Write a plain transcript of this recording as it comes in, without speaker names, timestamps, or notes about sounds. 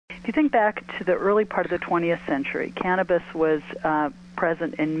If you think back to the early part of the 20th century, cannabis was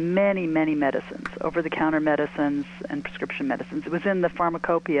present in many, many medicines, over-the-counter medicines and prescription medicines. It was in the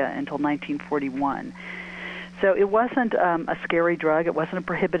pharmacopoeia until 1941. So it wasn't a scary drug. It wasn't a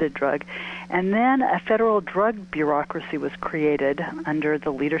prohibited drug. And then a federal drug bureaucracy was created under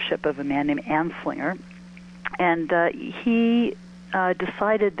the leadership of a man named Anslinger. And he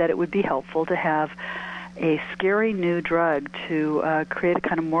decided that it would be helpful to have a scary new drug to create a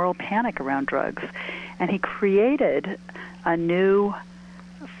kind of moral panic around drugs. And he created a new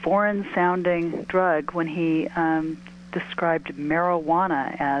foreign-sounding drug when he described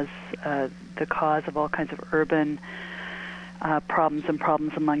marijuana as the cause of all kinds of urban problems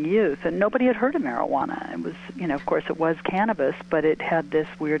among youth. And nobody had heard of marijuana. It was, of course it was cannabis, but it had this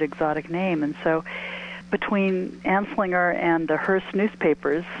weird exotic name. And so between Anslinger and the Hearst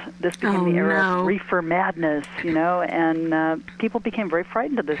newspapers, this became the era of reefer madness, and people became very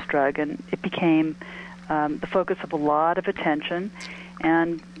frightened of this drug, and it became the focus of a lot of attention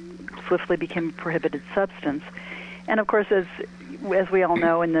and swiftly became a prohibited substance. And of course, as we all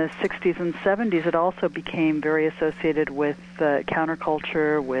know, in the 60s and 70s, it also became very associated with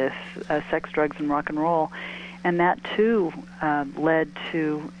counterculture, with sex, drugs, and rock and roll. And that, too, led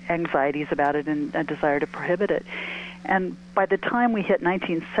to anxieties about it and a desire to prohibit it. And by the time we hit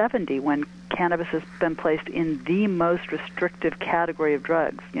 1970, when cannabis has been placed in the most restrictive category of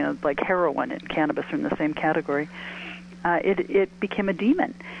drugs, like heroin and cannabis are in the same category, it became a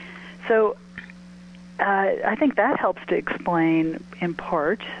demon. So I think that helps to explain, in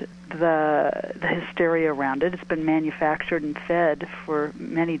part, the hysteria around it. It's been manufactured and fed for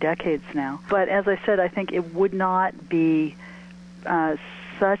many decades now. But as I said, I think it would not be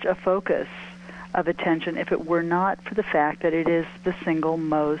such a focus of attention if it were not for the fact that it is the single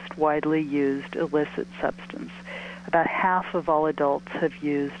most widely used illicit substance. About half of all adults have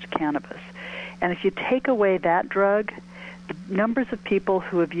used cannabis. And if you take away that drug, the numbers of people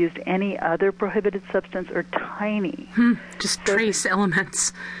who have used any other prohibited substance are tiny. Just trace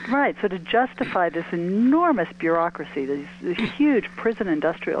elements. Right. So to justify this enormous bureaucracy, this huge prison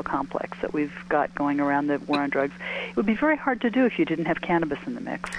industrial complex that we've got going around the war on drugs, it would be very hard to do if you didn't have cannabis in the mix.